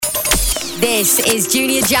This is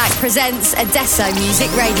Junior Jack presents Adesso Music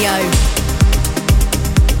Radio.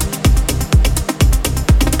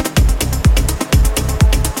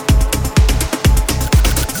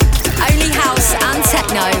 Only house and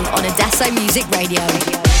techno on Adesso Music Radio.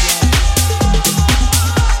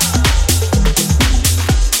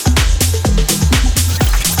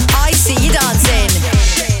 I see you dancing.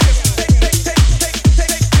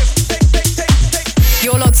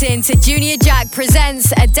 You're locked in to Junior Jack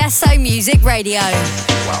presents Adesso Music Radio.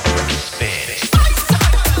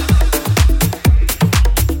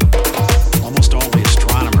 Almost all the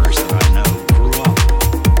astronomers that I know grew up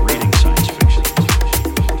reading science fiction.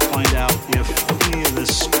 To find out if any of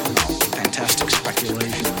this fantastic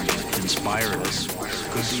speculation that inspired us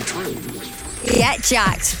could be true. Get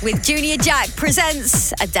jacked with Junior Jack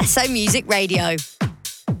presents Adesso Music Radio.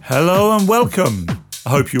 Hello and welcome. I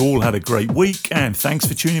hope you all had a great week and thanks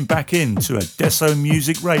for tuning back in to Adesso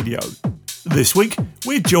Music Radio. This week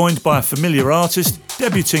we're joined by a familiar artist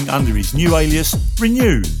debuting under his new alias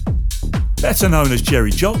Renew. Better known as Jerry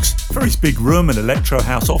Jocks for his big room and electro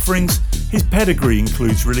house offerings, his pedigree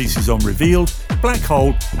includes releases on Revealed, Black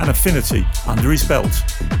Hole and Affinity under his belt.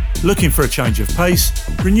 Looking for a change of pace,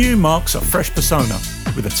 Renew marks a fresh persona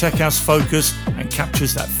with a tech house focus and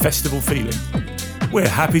captures that festival feeling. We're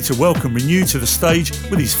happy to welcome Renew to the stage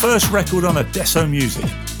with his first record on Adesso Music,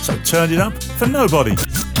 so turn it up for nobody.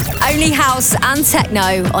 Only house and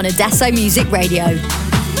techno on Adesso Music Radio.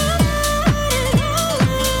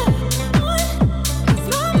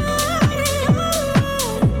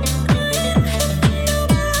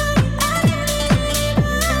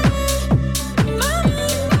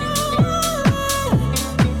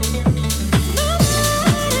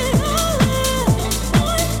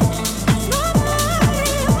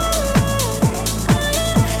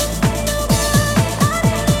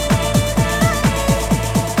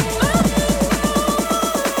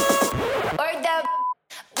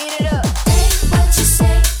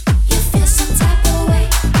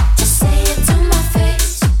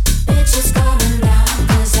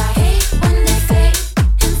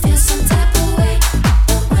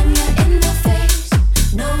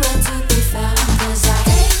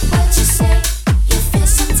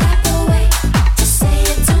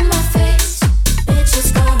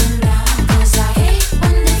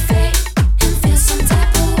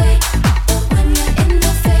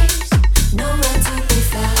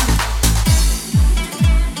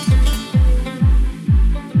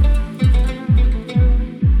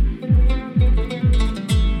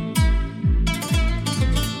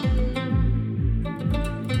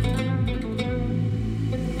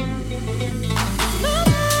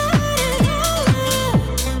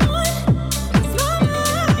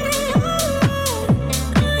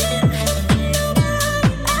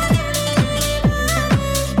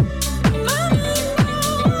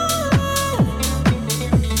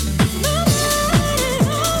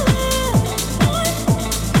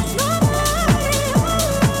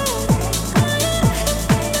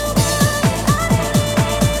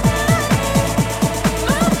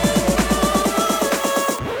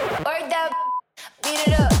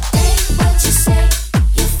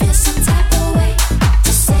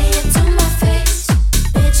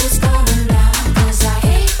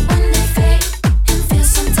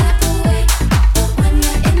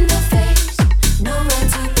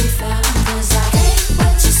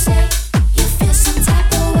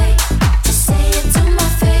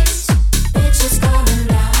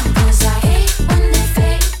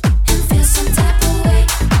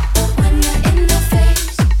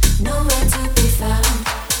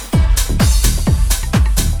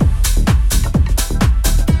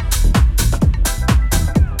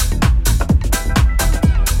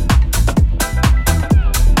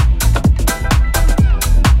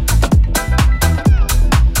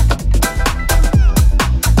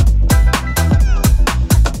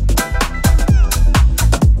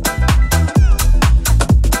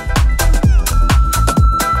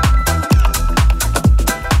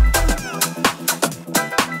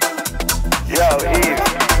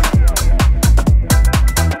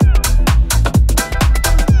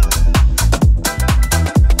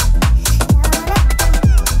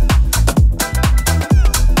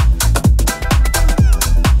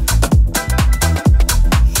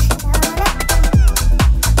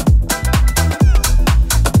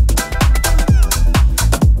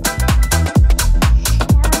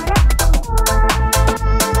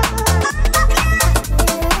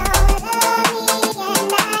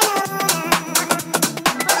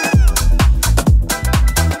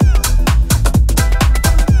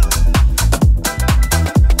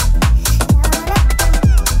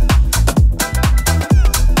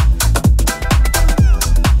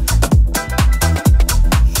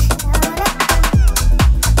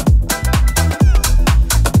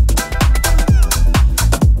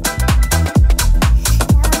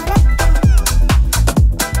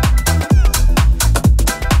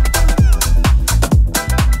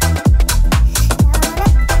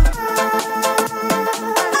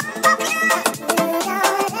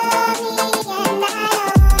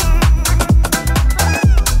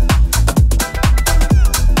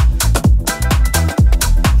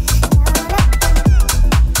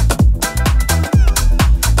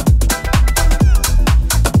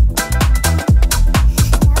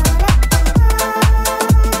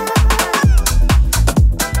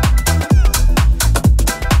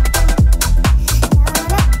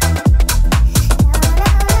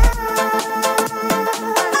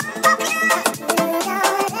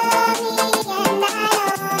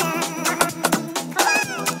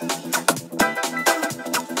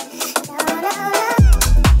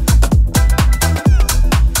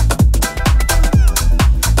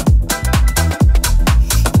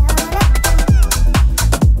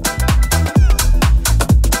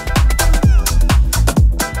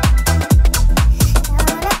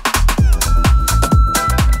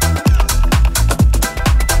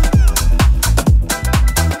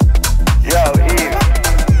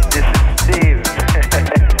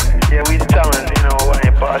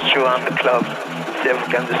 if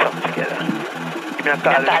we can do something together. Give me a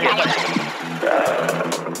call.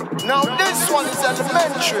 Now this one is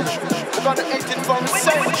elementary. We're gonna hit it from the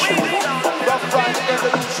century. Rough Riding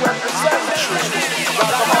evolution of the century.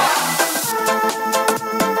 Come on.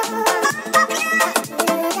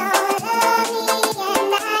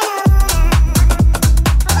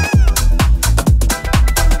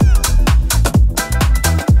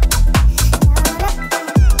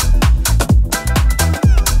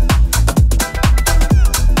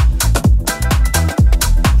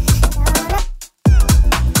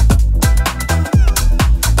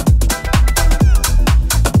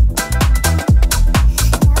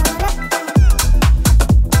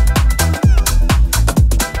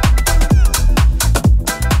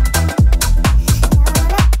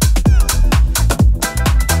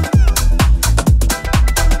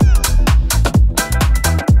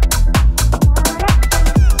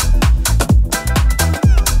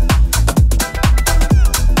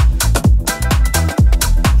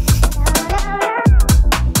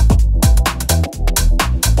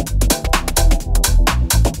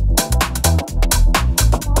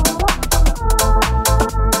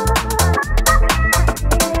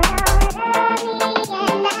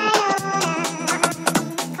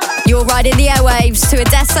 Riding the airwaves to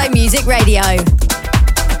Adesso Music Radio.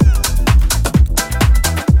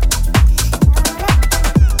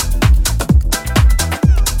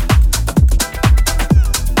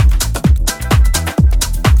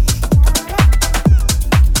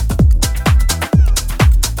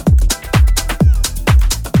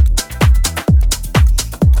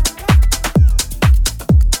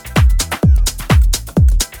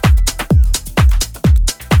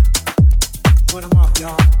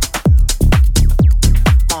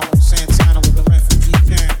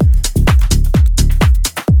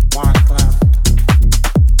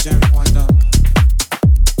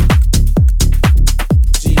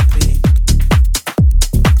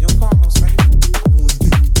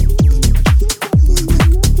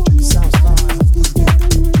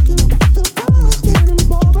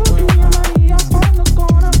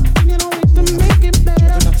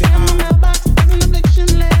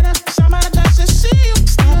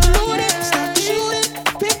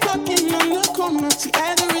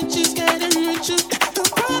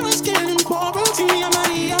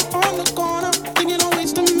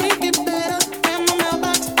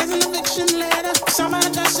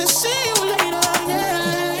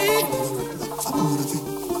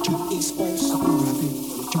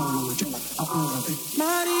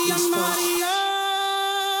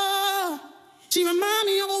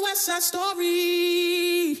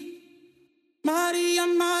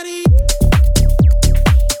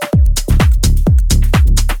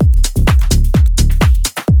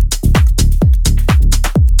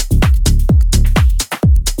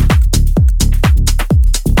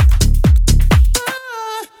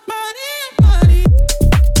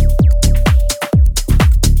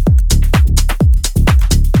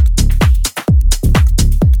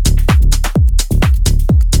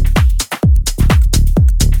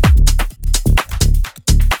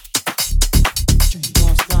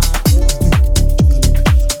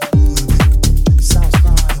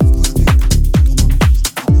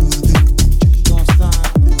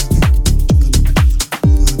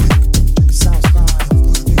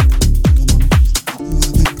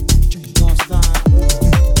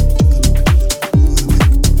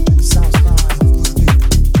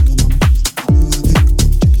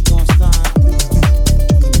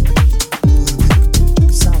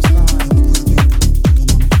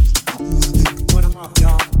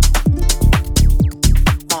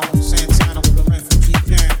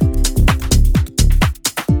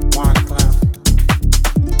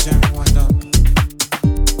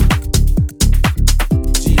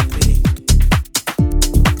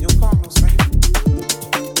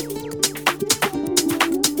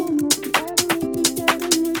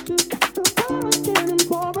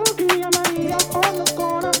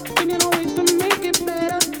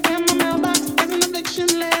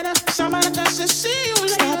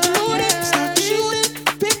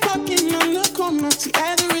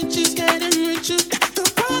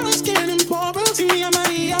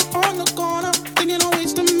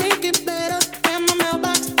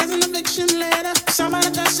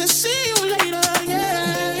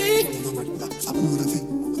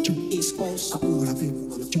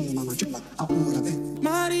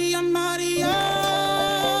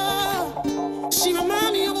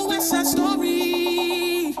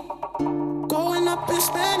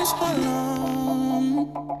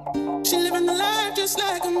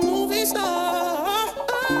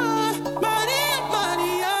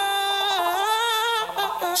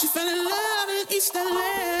 She fell in love in East LA.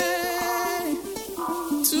 LA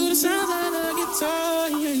to the sounds of the guitar,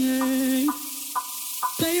 yeah, yeah.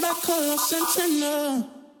 Played by Carlos Santana.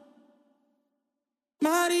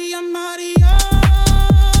 Maria, Maria.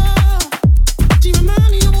 She remind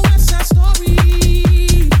me of a West Side Story.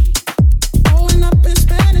 Growing up in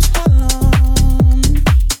Spanish Harlem.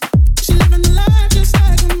 She living the life just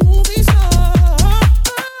like a movie star.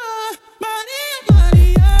 Maria,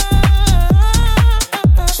 Maria.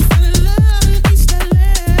 She fell in love in East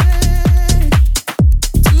LA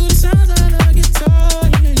to the sounds of the guitar,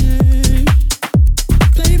 yeah, yeah.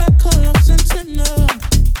 Played by Carlos Santana.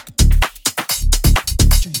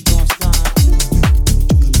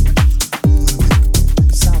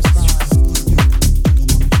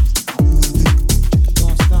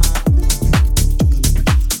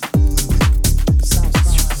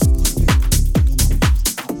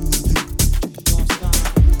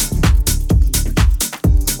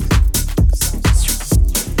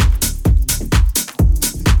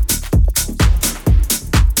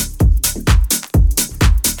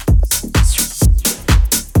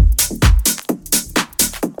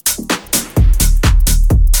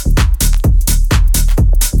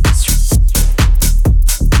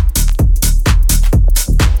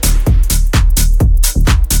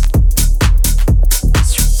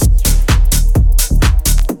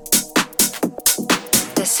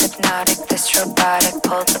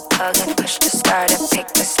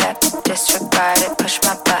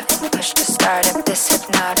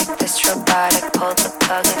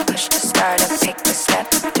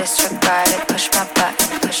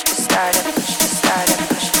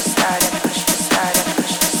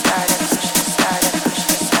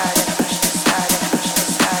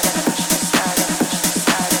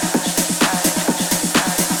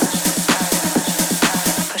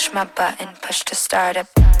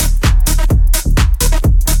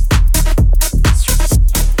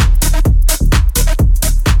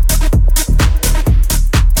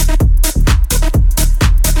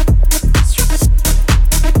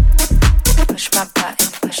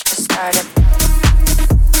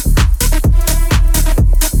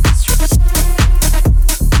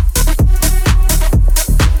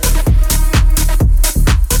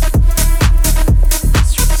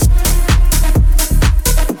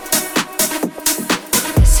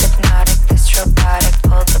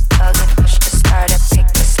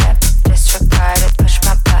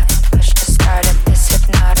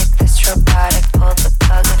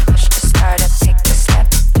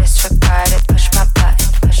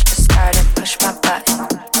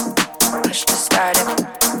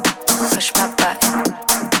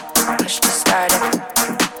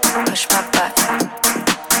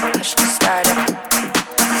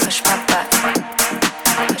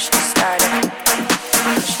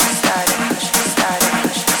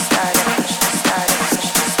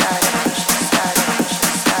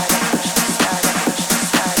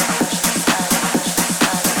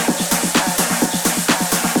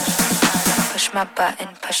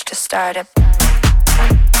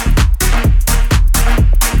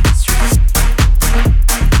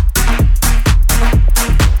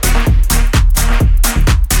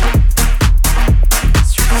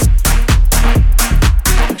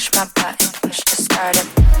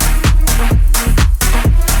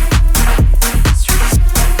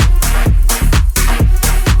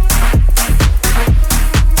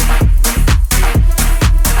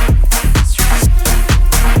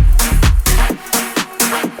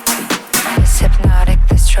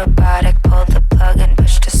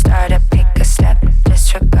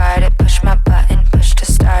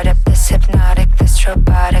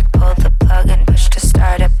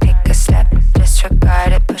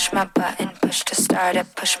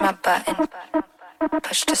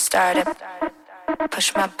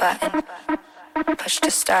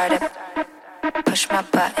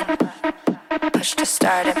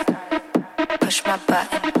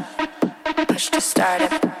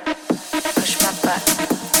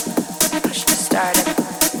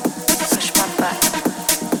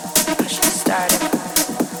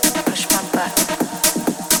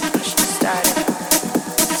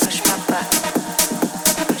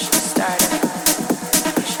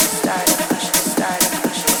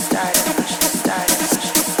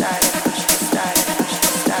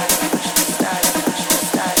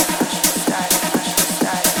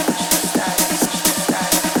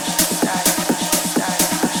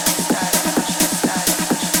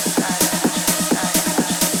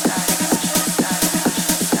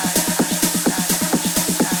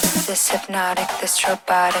 Hypnotic, this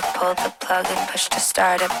robotic, pull the plug and push to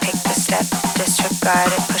start it, pick the step,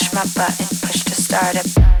 disregard it, push my button, push to start it.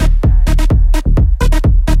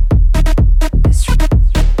 Disregard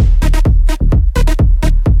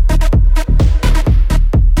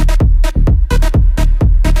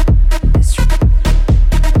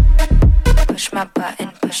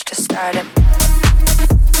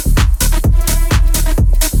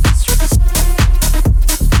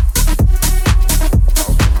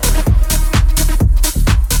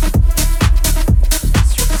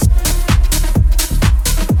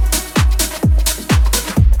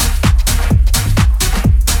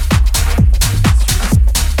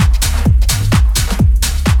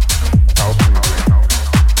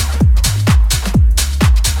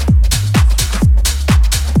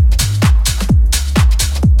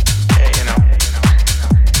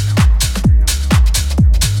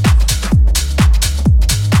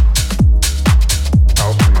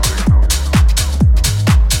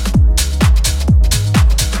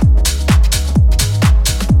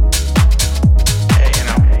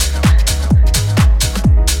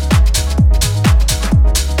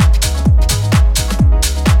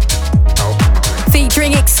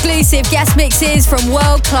featuring exclusive guest mixes from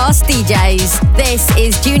world-class DJs. This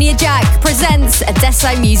is Junior Jack presents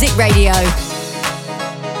Adesso Music Radio.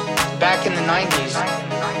 Back in the 90s,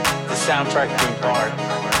 the Soundtrack Bar,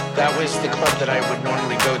 that was the club that I would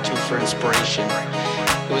normally go to for inspiration.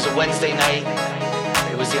 It was a Wednesday night.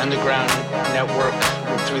 It was the underground network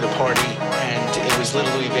through the party, and it was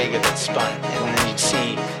Little Louis Vega that spun. And then you'd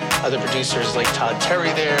see other producers like Todd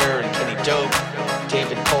Terry there, and Kenny Dope,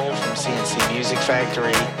 David Cole from CNC Music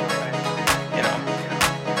Factory. You know,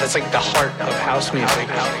 that's like the heart of house music.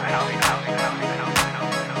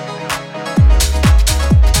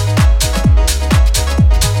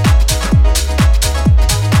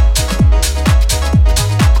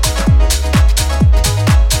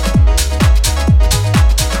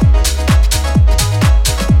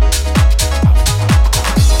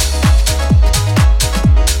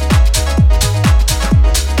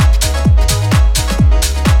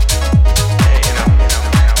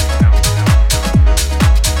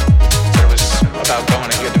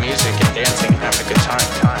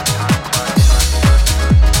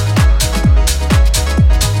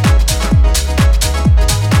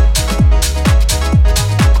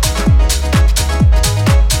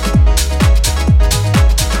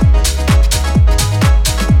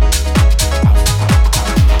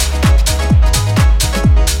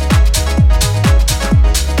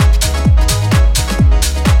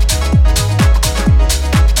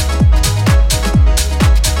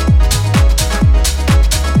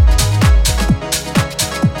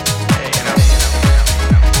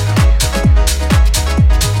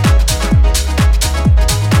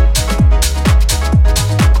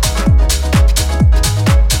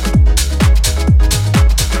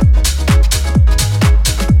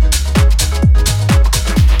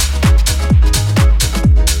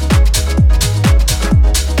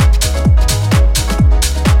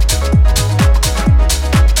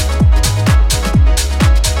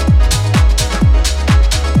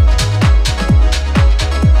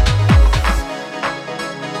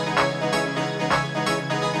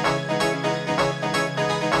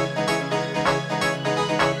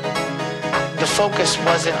 Focus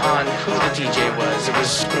wasn't on who the DJ was, it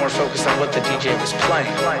was more focused on what the DJ was playing.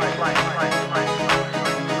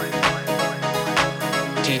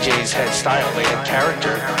 DJs had style, they had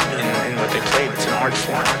character in what they played. It's an art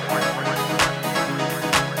form.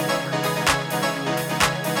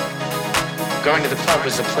 Going to the club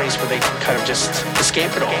was a place where they could kind of just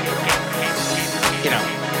escape it all. You know,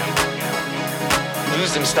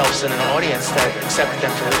 lose themselves in an audience that accepted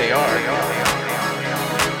them for who they are.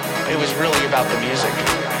 It was really about the music.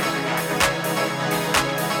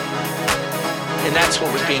 And that's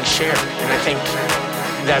what was being shared. And I think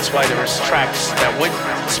that's why there was tracks that would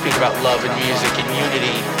speak about love and music and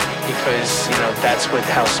unity, because, you know, that's what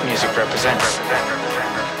house music represents.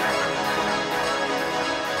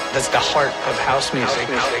 That's the heart of house music.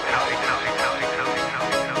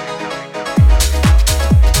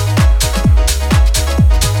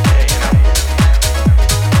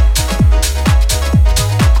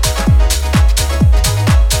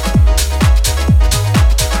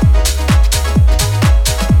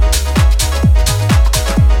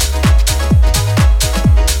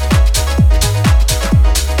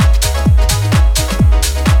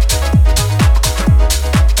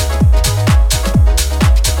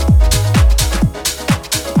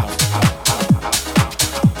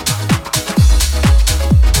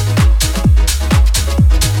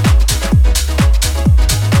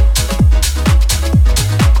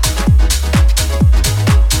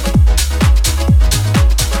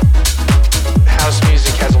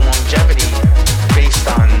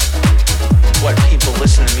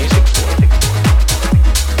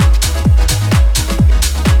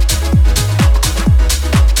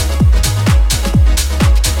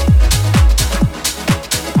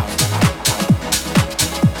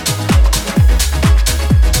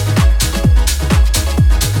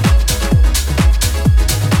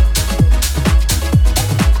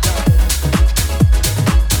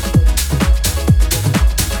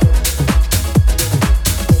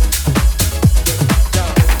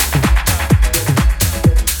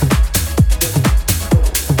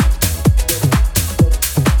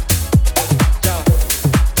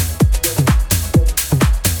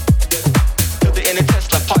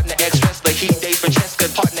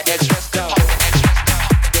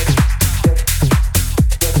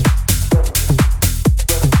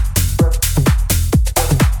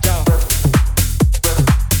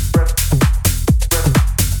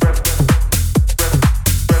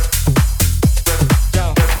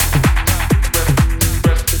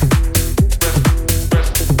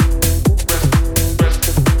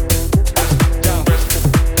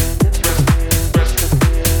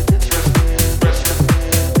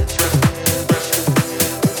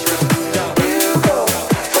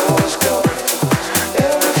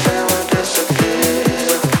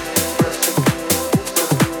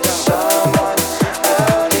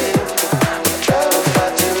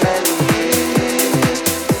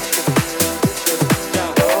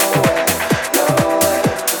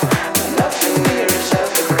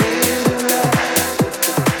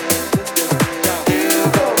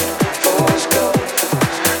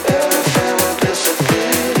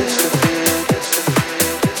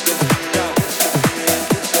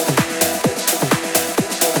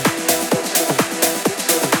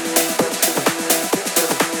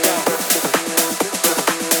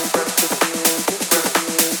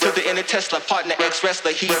 Tesla, partner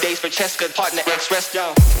ex-wrestler. He dates for Cheska, partner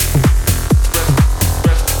ex-wrestler.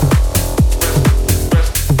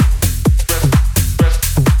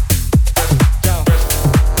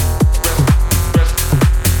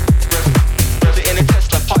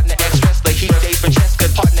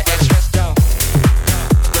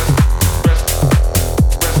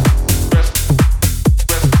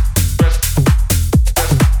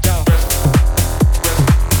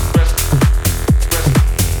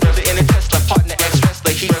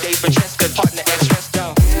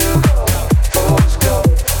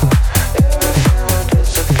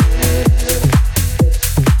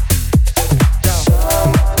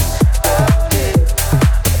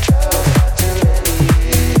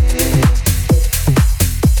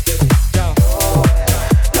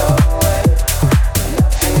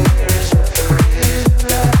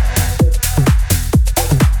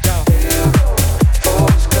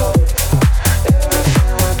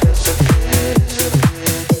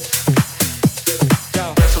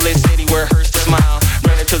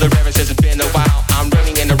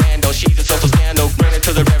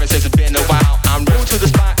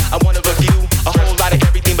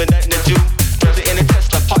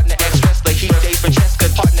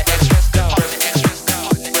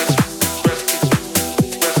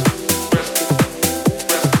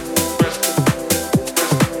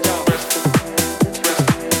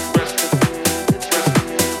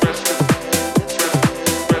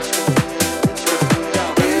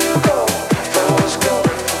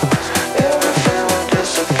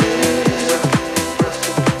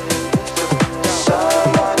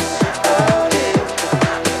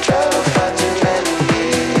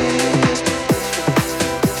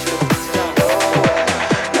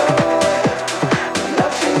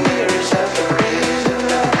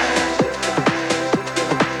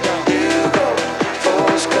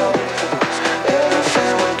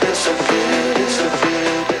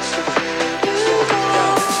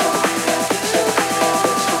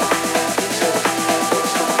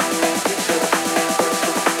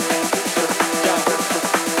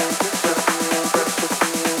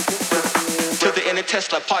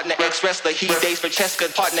 Tesla, partner ex-wrestler. He dates for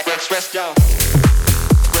Cheska, partner ex-wrestler.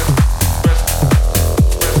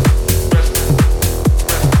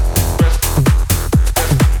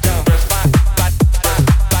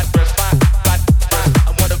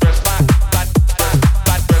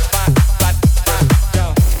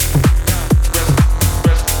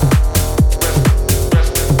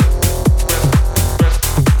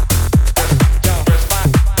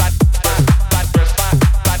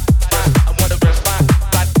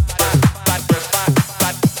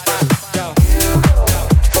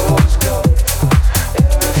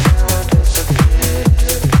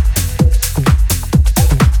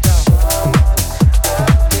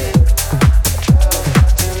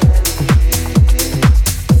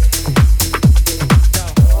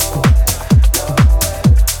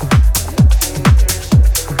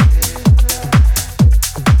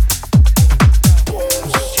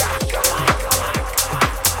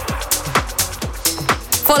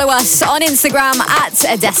 Follow us on Instagram at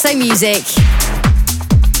Adesso Music.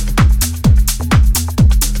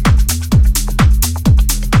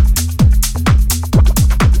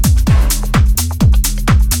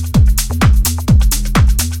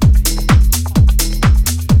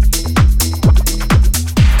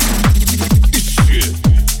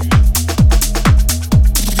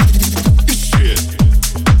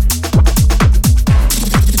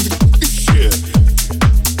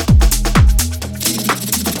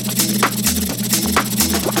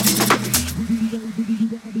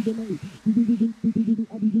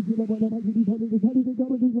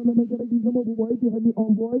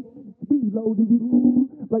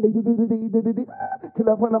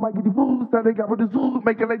 When I might get the food, so they got with the zoo,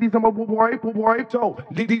 make it like this, I'm a wipe, so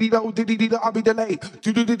diddy, I'll be delayed.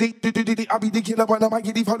 I'll be the killer when I might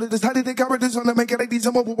get the follow this, how did they got with this, on to make it like this,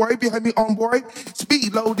 I'm a wipe, behind me on board,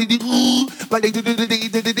 speed low, diddy, like they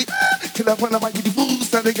diddy, killer when I might get the food,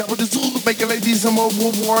 so they got with the zoo, make it like this, I'm a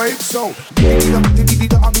wipe, so diddy,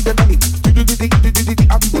 I'll be delayed.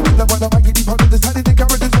 I'll be the killer when I might get the follow this, how did they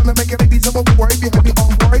got with this, on to make it like this, I'm a wipe, behind me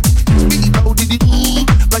on board, speed low, diddy,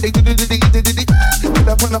 like they diddy.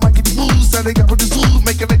 When I might get the food, so they got with the zoo,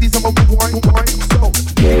 make it ladies, I'm a boy, so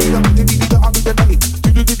I'll be the late.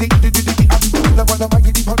 I'll be the when I might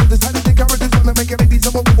get the part of this, how did they got with this, wanna make it ladies,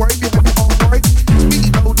 I'm a boy, behind me on board.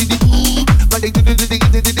 Speed low, like they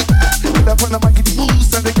did. When I might get the food,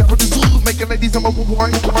 so they got with the zoo, make it ladies, I'm a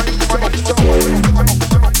boy, so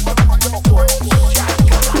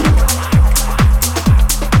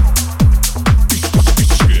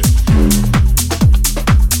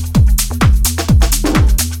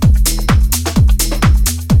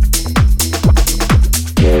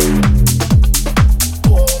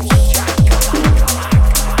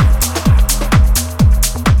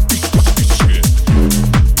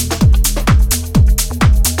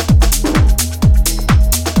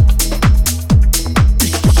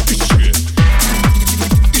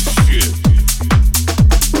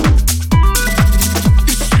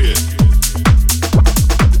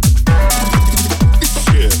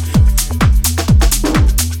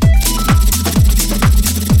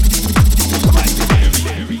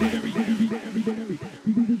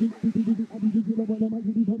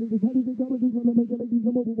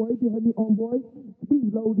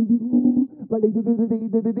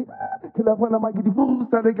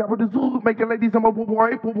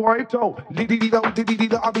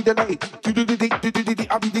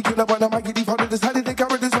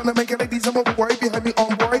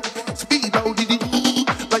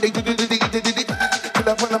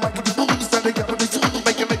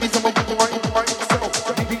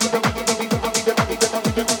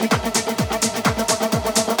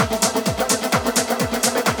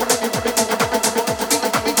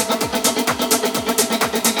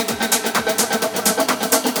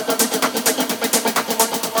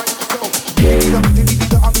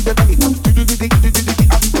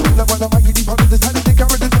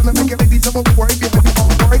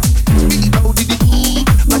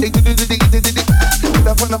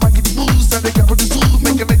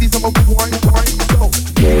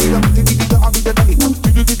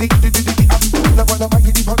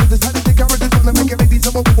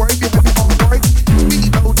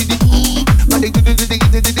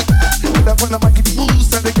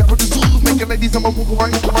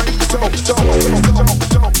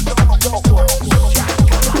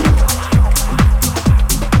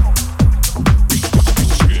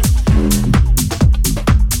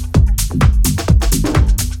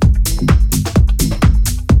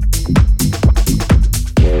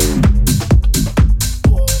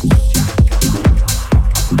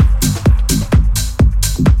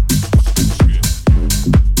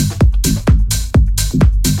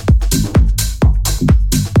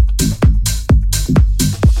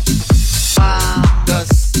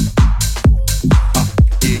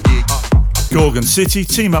Gorgon City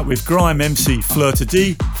team up with grime MC Flirta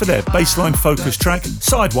D for their baseline focus track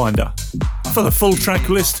Sidewindah. For the full track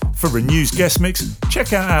list for Renew's guest mix,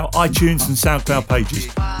 check out our iTunes and SoundCloud pages,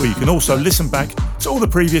 where you can also listen back to all the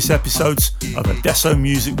previous episodes of Adesso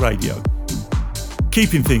Music Radio.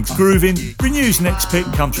 Keeping things grooving, Renew's next pick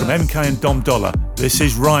comes from MK and Dolla. This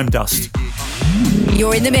is Rhyme Dust.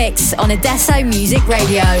 You're in the mix on Adesso Music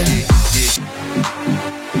Radio.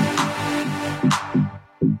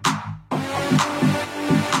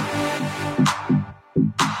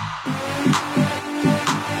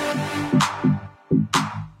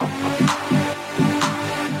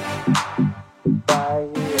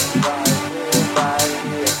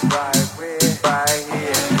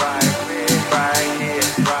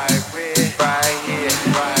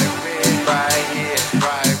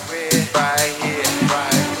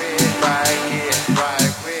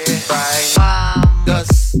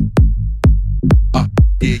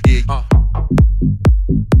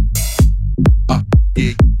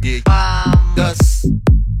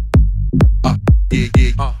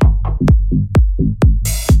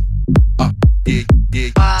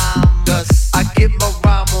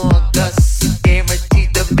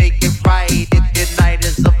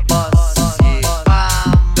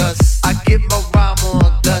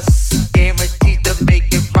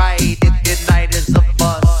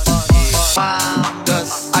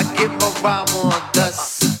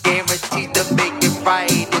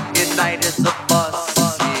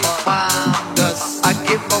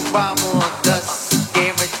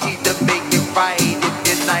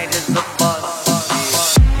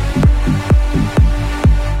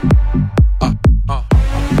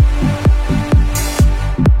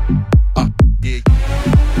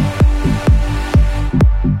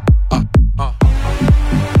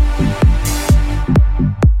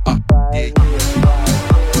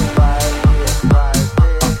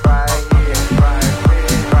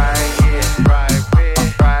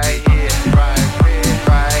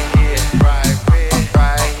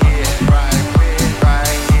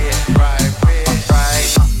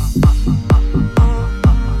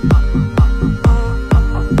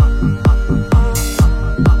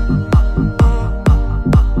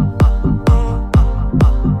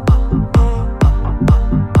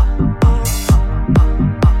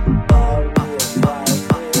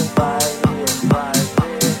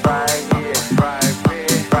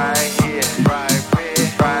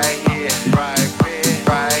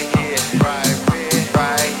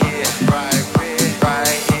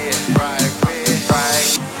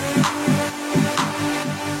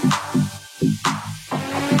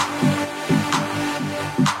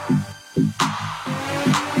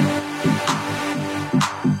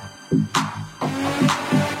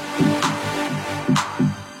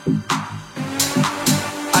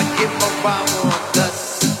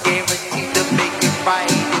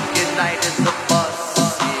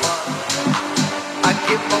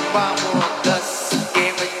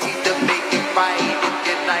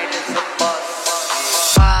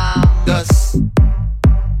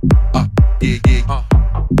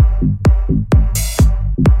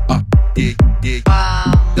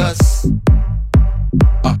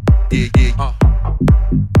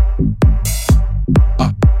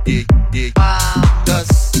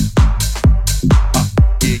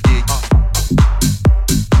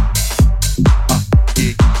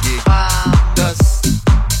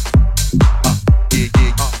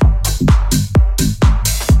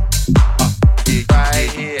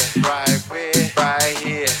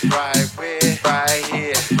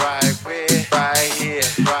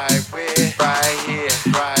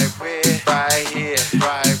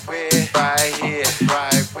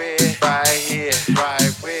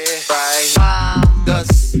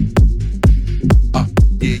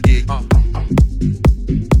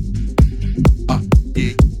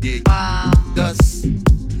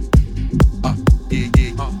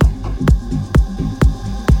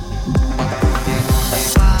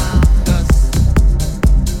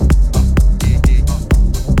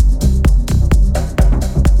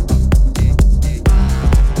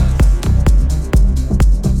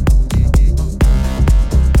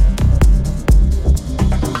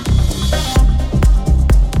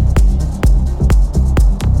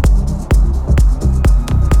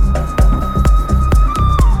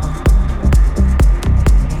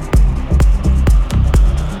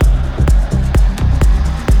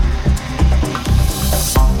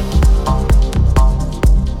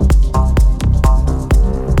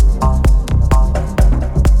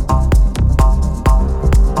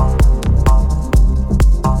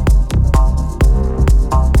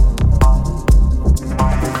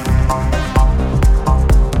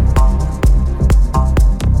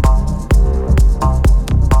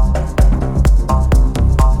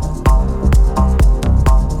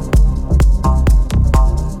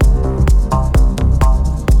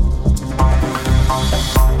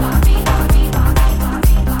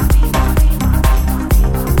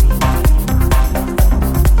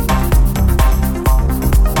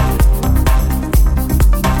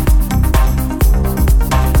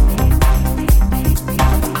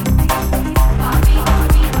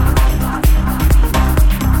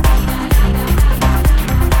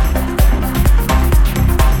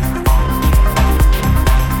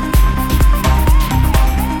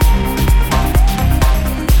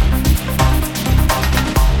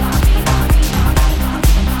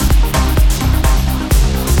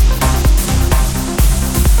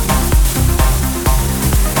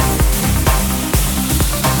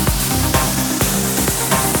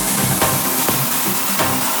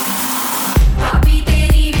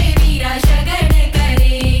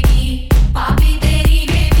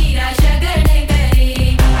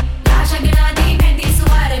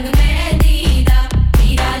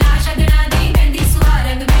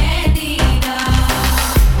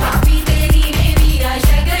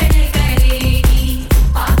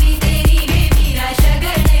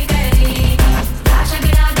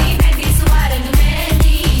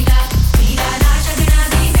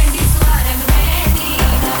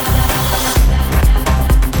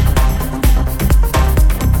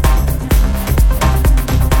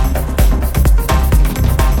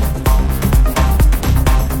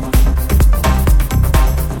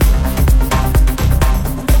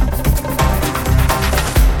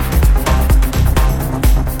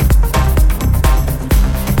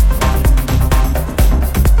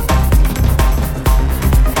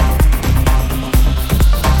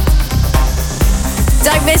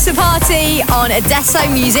 party on Adesso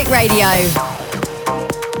Music Radio.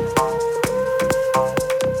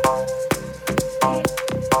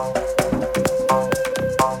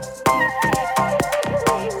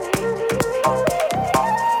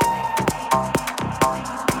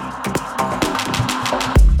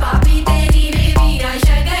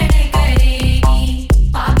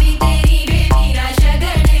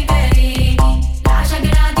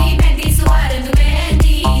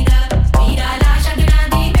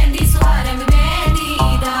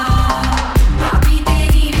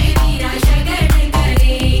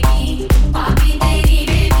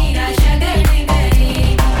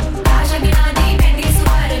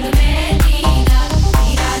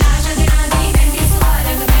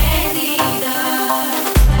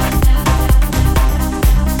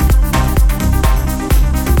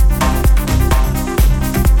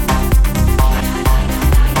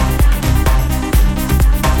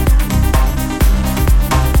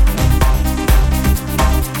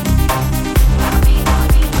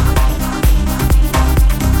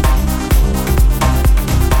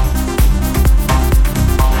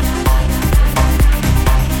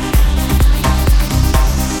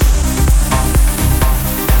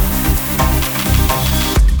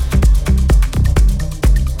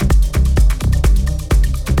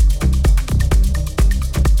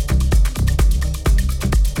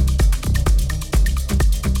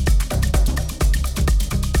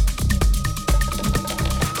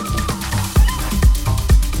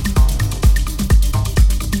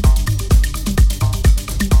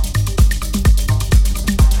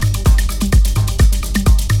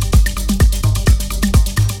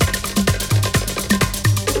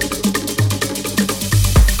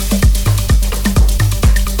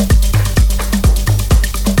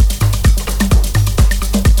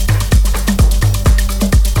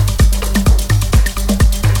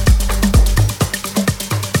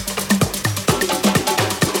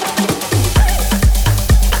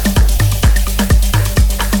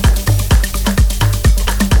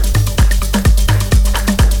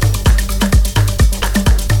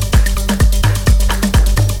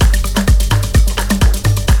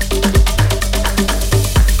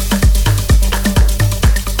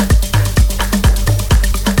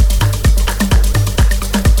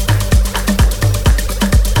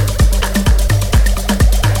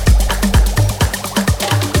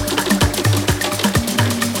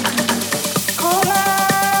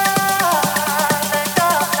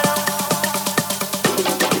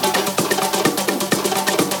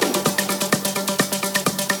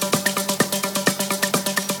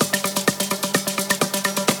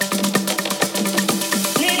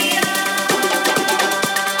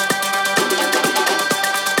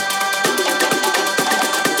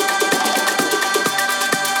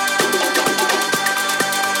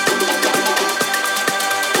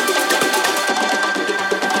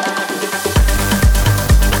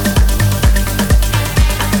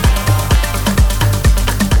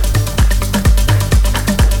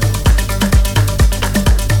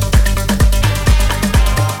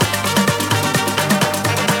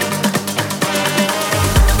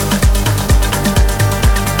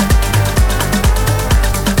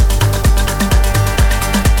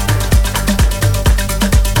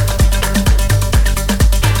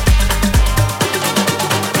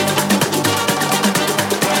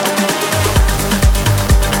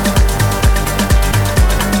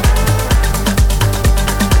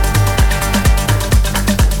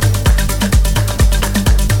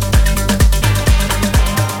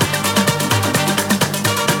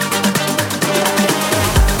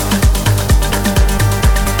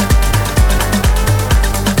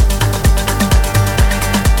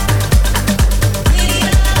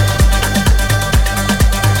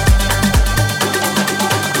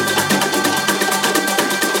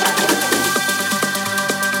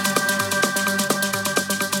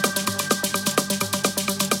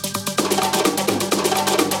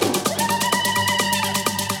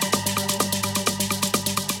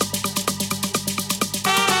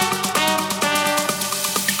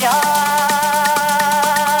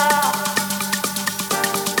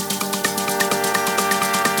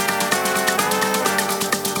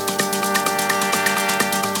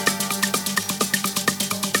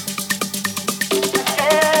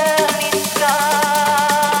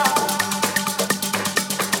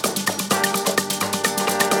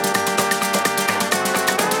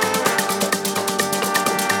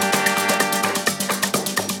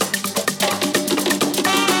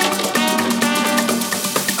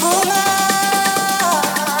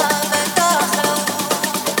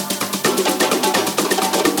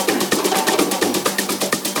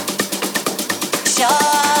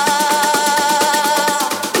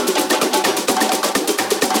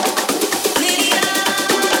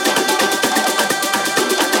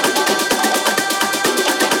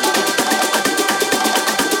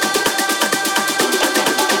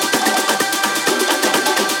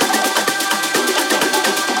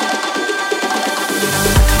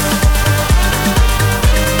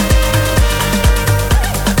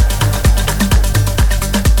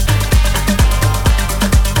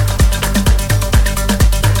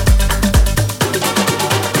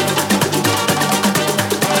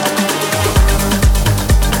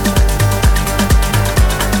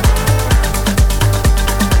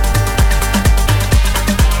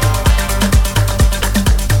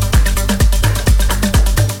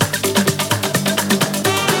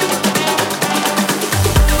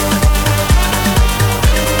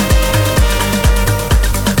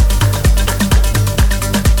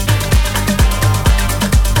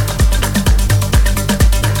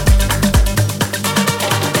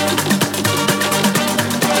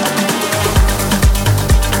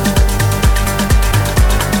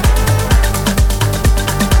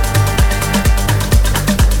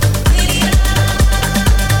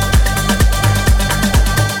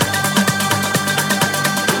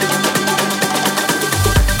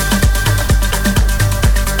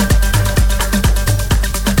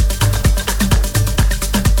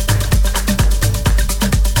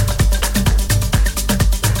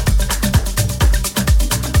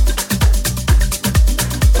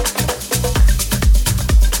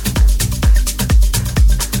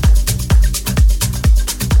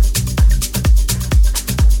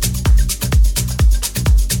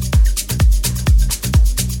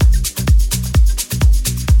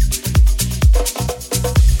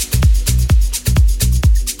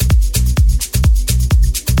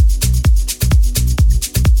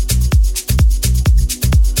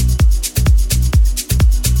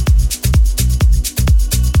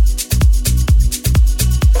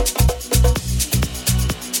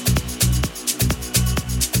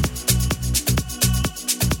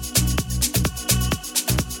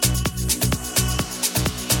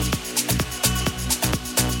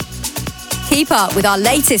 keep up with our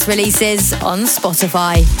latest releases on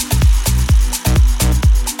Spotify.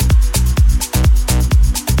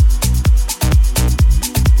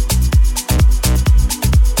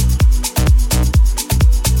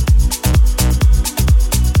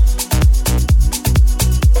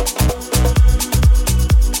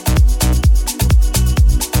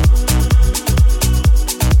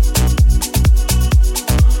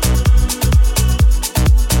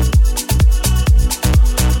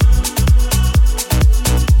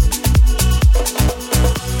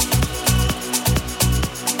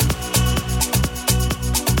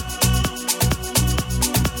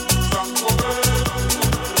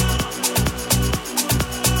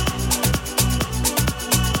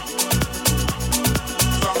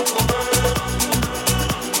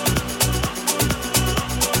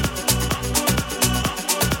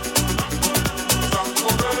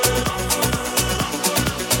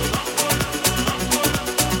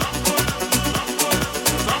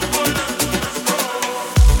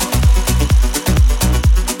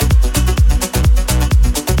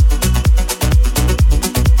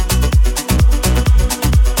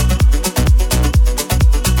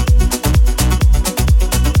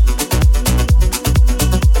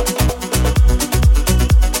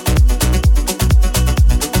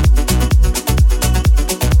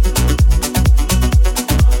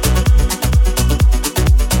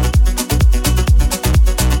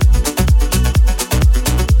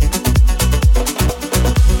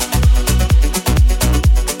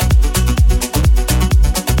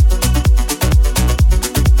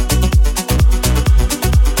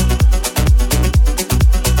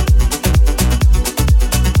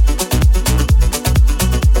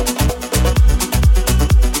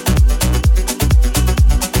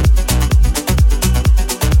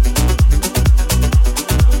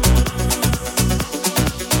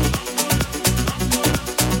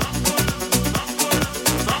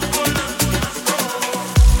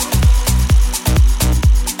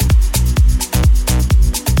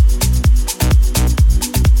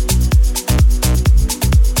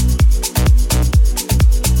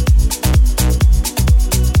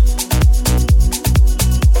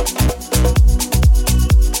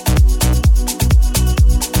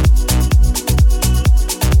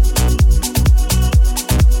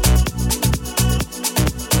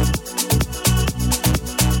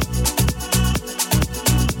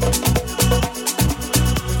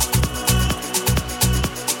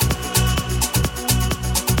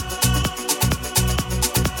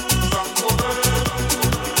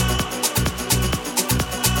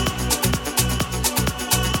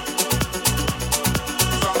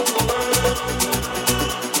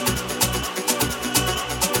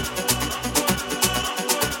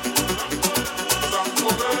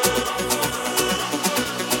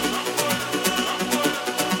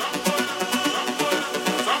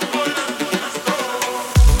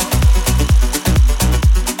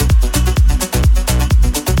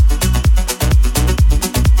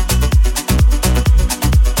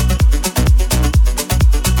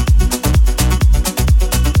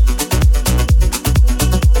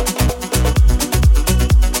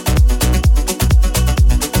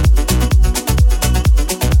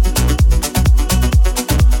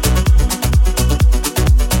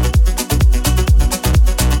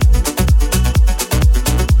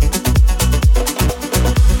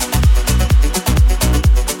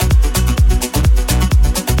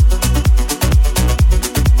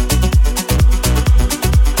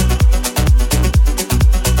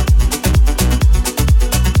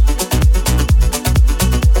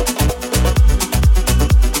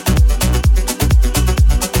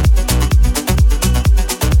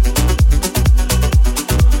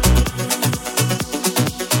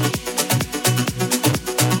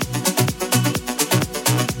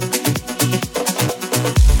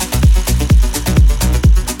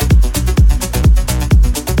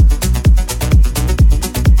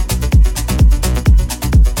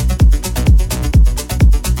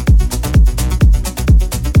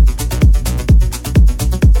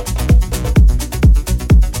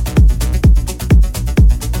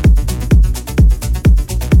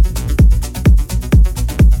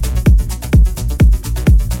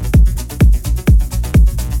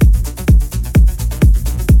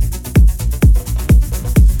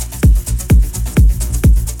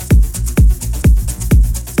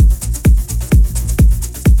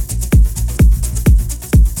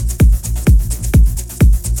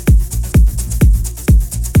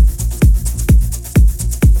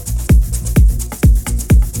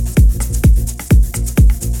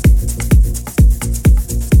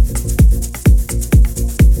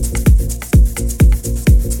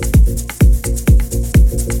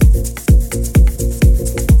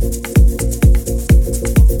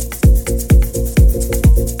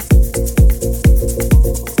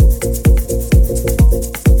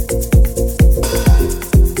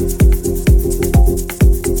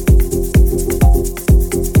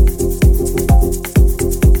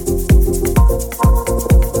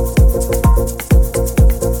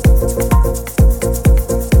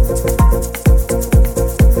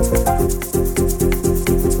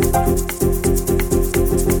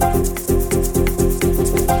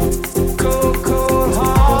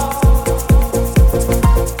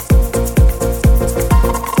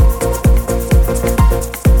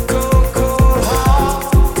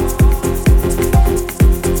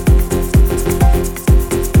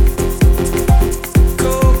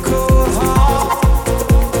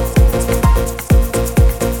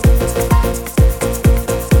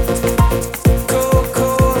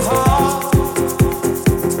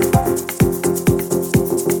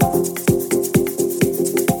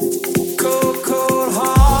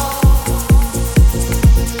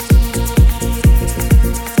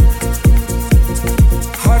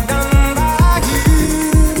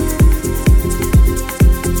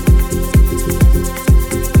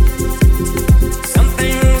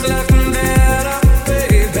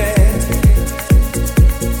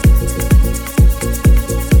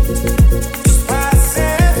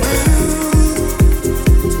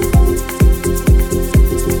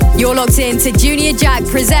 locked in to Junior Jack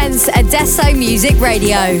presents Adesso Music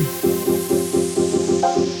Radio.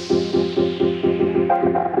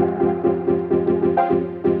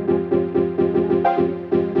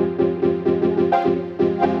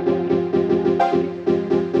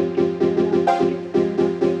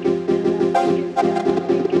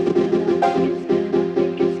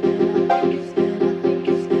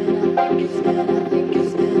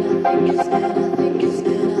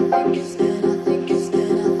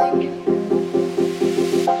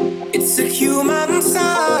 It's a human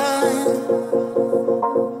sign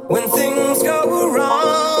when things go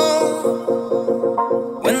wrong,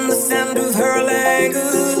 when the sound of her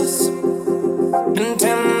lingers and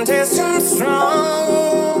temptation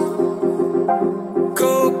strong.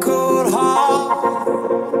 Cold, cold heart,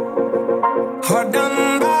 hard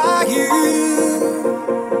done by you.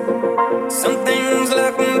 Some things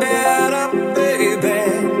look better, baby,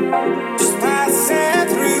 just pass it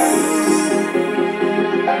through.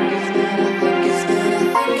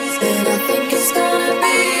 And I think it's gonna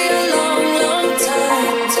be a long, long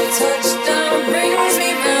time till touchdown brings me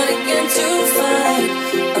round again to find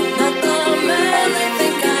I'm not the man they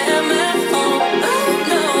think I am at home. Oh,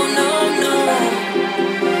 no, no, no.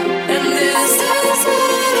 And this is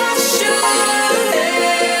what I should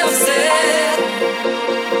have said.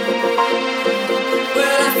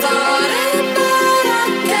 Well, I thought it, but I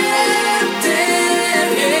kept it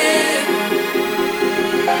here.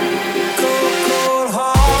 Cold, cold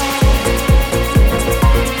heart.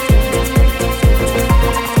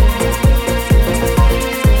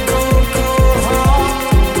 Cold, cold heart.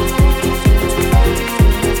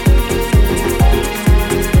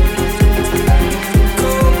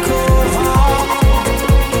 Cold, cold heart. Cold, cold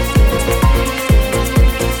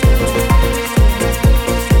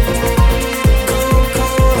heart.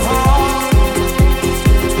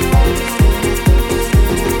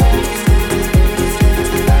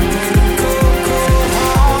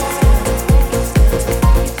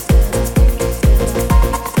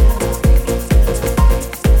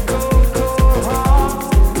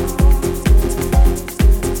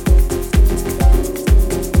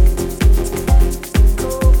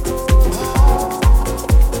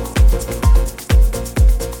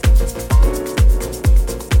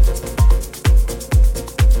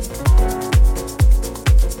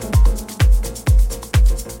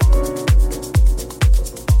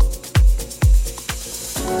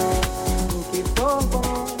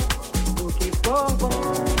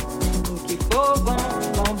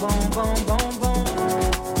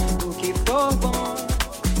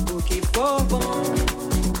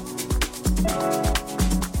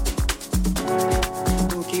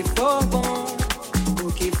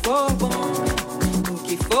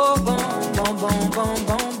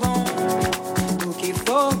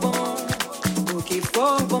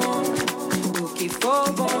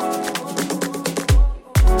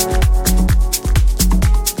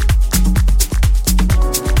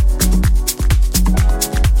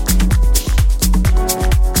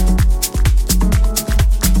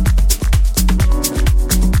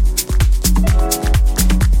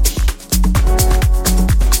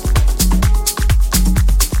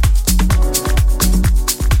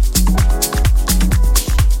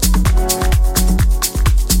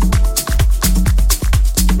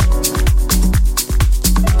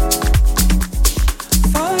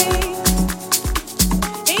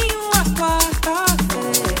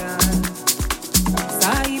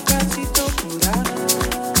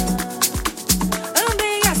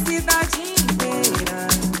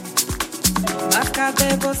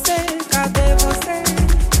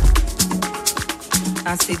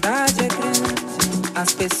 A cidade é grande,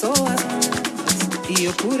 as pessoas muitas, e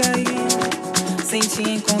eu por aí, sem te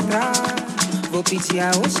encontrar, vou pedir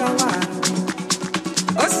a Oxalá.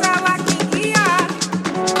 Oxalá quem guiar,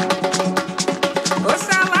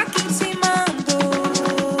 Oxalá quem te mandou.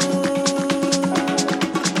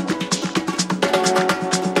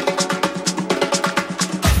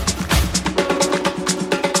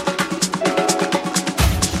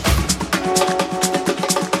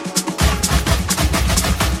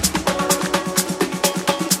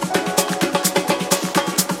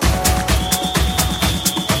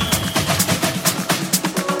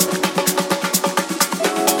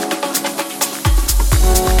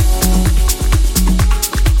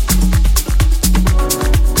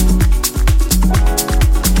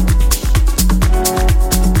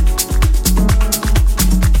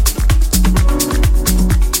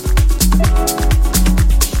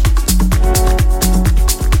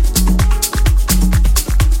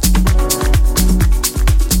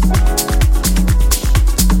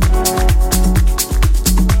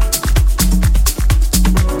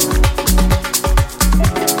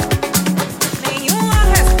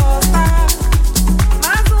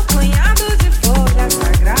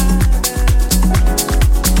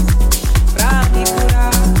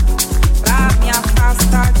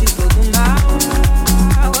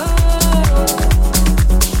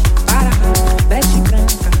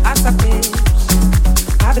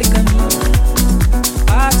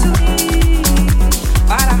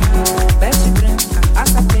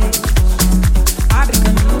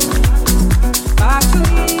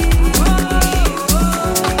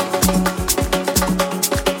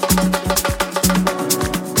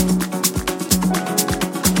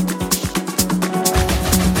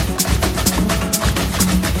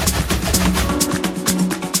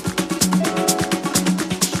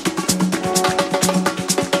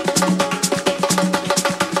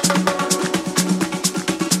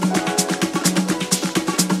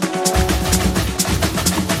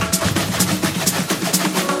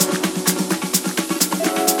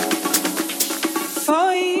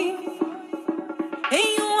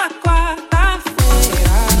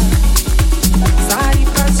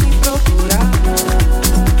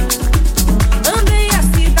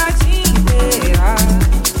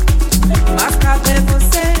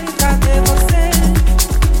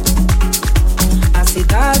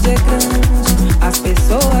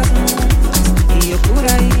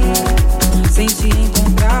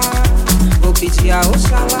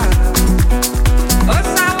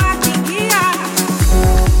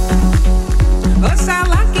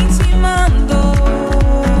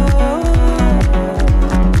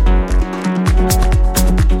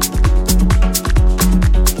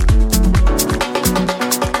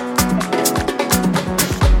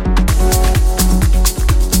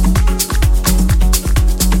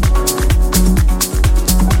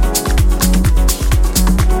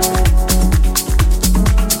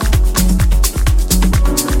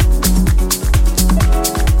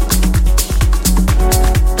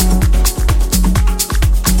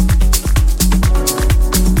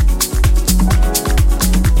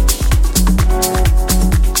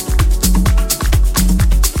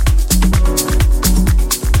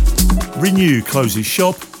 Renew closes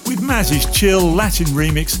shop with Maz's chill Latin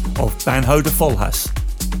remix of Banho de Folhas.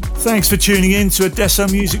 Thanks for tuning in to Adesso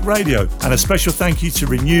Music Radio, and a special thank you to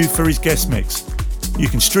Renew for his guest mix. You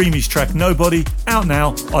can stream his track Nobody out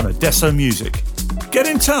now on Adesso Music. Get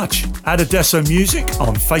in touch at Adesso Music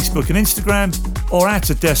on Facebook and Instagram, or at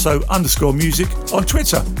Adesso_music on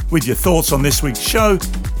Twitter with your thoughts on this week's show,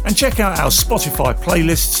 and check out our Spotify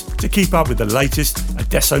playlists to keep up with the latest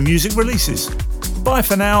Adesso Music releases. Bye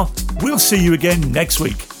for now, we'll see you again next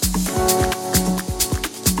week.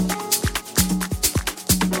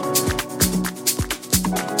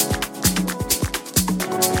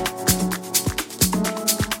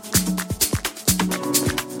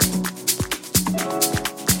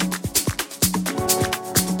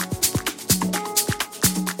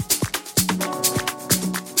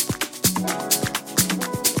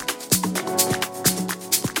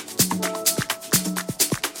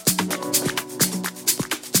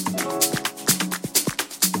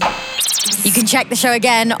 You can check the show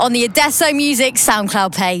again on the Adesso Music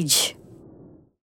SoundCloud page.